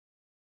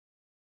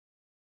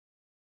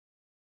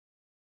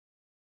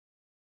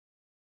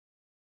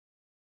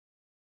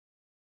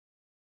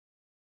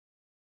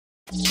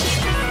Do you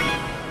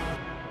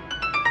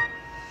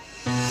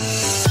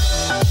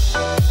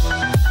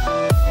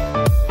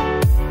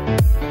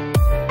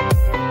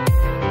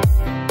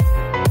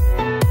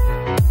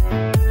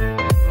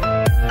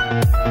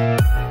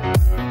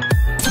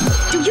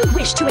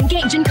wish to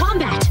engage in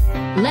combat?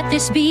 Let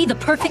this be the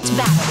perfect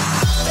battle.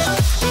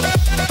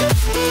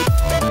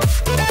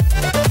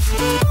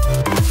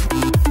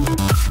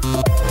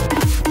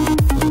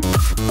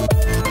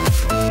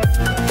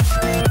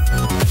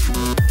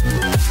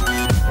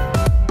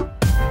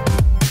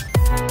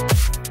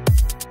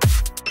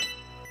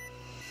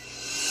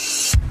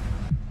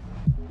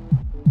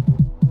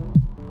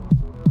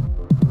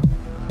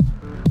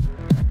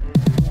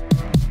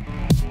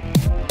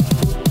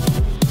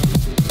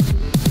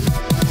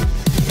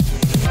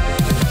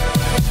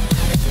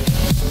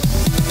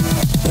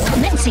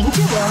 Commencing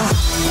duel.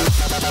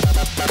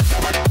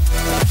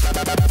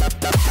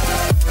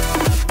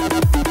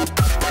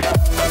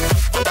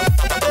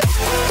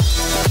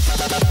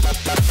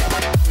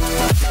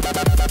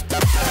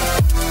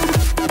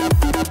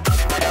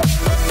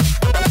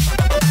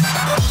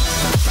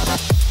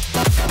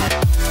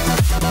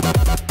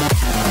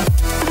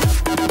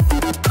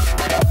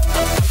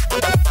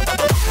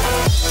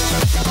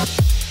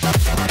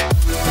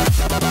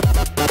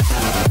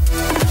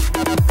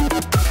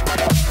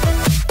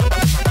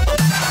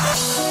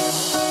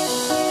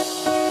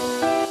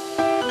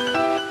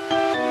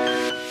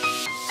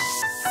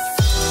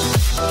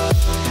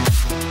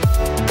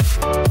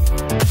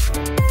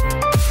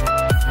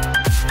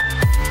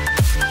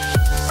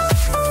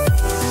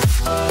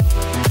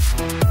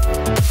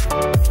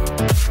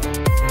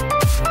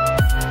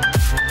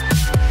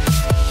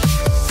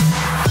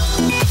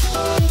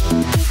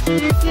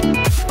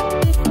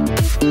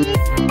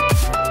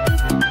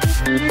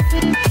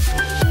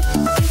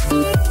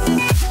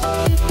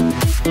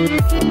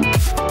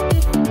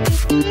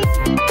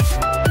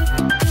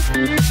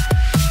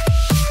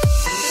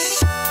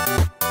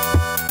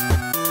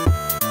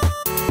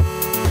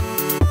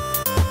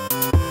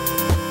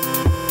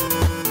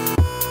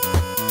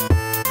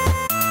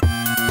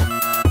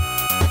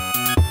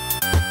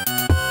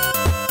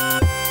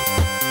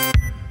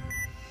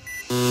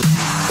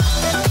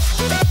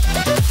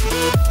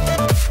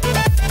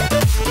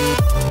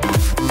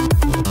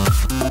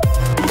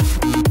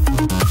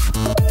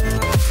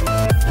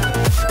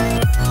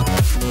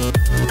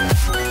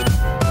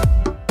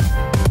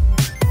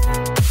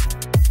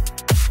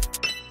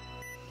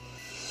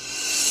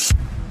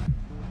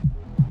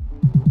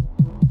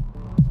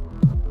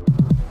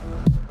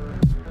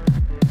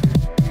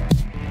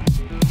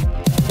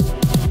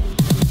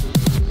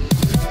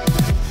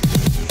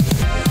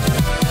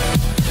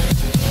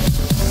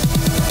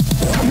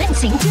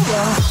 Commencing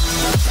duel.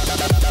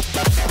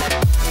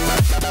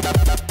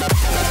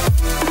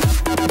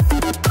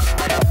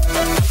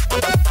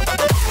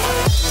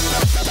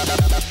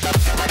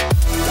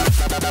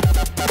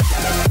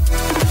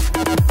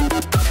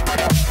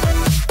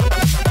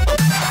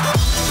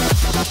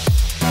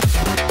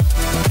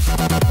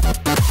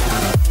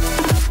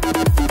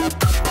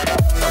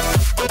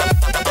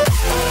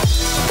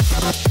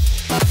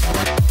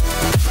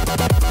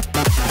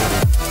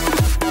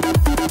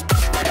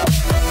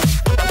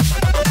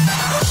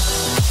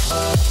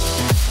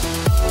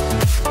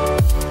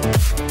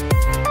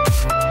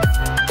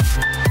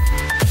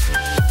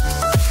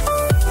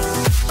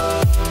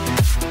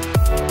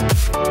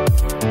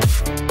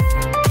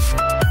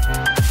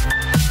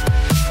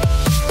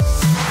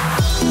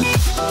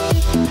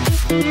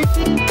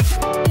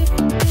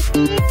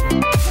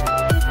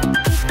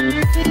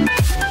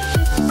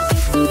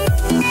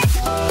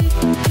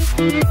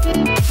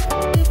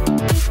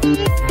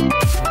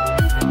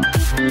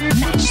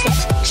 Match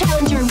set.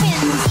 Challenger wins.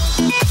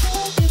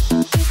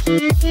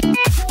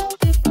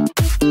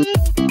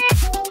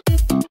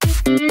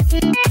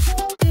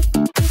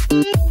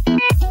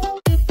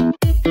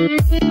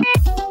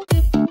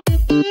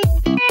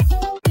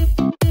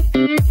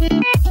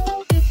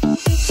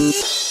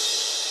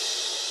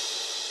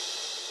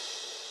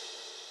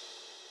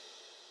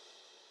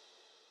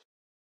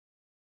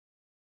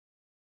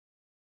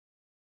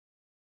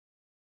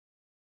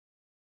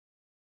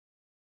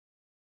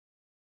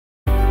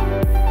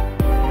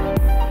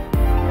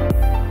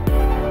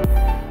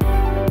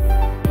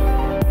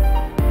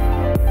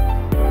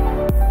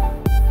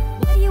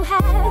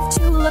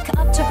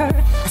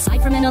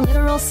 Aside from in a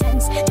literal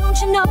sense, don't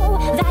you know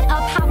that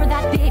a power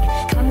that big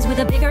comes with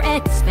a bigger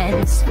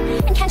expense?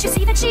 And can't you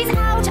see that she's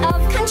out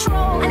of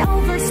control and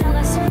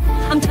overzealous?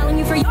 I'm telling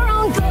you for your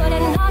own good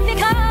and not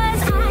because I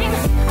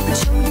could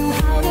show you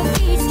how to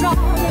be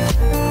strong.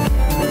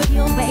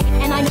 We'll wait,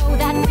 and I know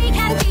that we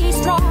can be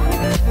strong.